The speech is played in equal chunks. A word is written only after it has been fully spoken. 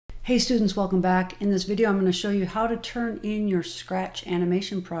Hey students, welcome back. In this video I'm going to show you how to turn in your Scratch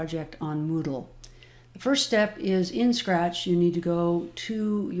animation project on Moodle. The first step is in Scratch you need to go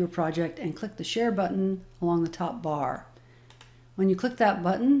to your project and click the share button along the top bar. When you click that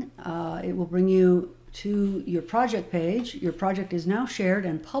button it will bring you to your project page. Your project is now shared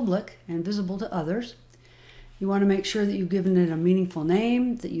and public and visible to others. You want to make sure that you've given it a meaningful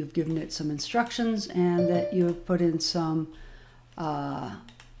name, that you've given it some instructions, and that you have put in some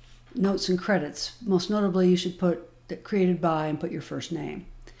notes and credits. Most notably, you should put created by and put your first name.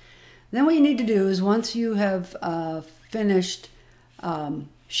 Then what you need to do is once you have finished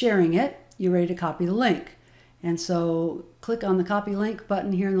sharing it, you're ready to copy the link. And so click on the copy link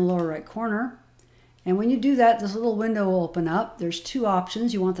button here in the lower right corner. And when you do that, this little window will open up. There's two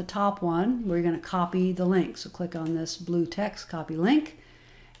options. You want the top one where you're going to copy the link. So click on this blue text, copy link.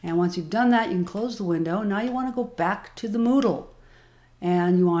 And once you've done that, you can close the window. Now you want to go back to the Moodle.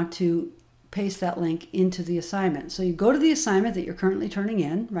 And you want to paste that link into the assignment. So you go to the assignment that you're currently turning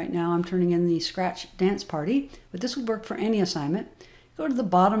in. Right now I'm turning in the Scratch Dance Party, but this would work for any assignment. Go to the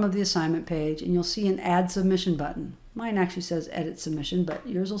bottom of the assignment page and you'll see an Add Submission button. Mine actually says Edit Submission, but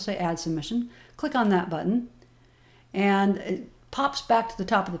yours will say Add Submission. Click on that button and it pops back to the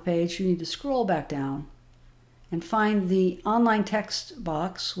top of the page. You need to scroll back down and find the online text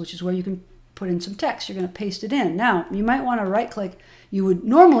box, which is where you can put in some text. You're going to paste it in. Now, you might want to right-click. You would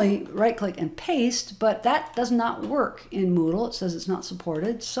normally right-click and paste, but that does not work in Moodle. It says it's not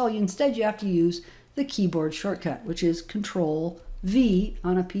supported. So instead, you have to use the keyboard shortcut, which is Control-V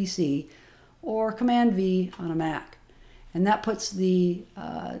on a PC or Command-V on a Mac. And that puts the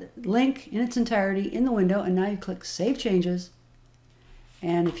link in its entirety in the window, and now you click Save Changes.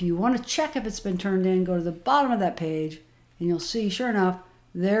 And if you want to check if it's been turned in, go to the bottom of that page, and you'll see, sure enough,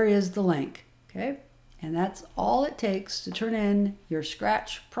 there is the link. Okay, and that's all it takes to turn in your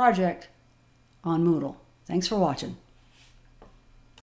Scratch project on Moodle. Thanks for watching.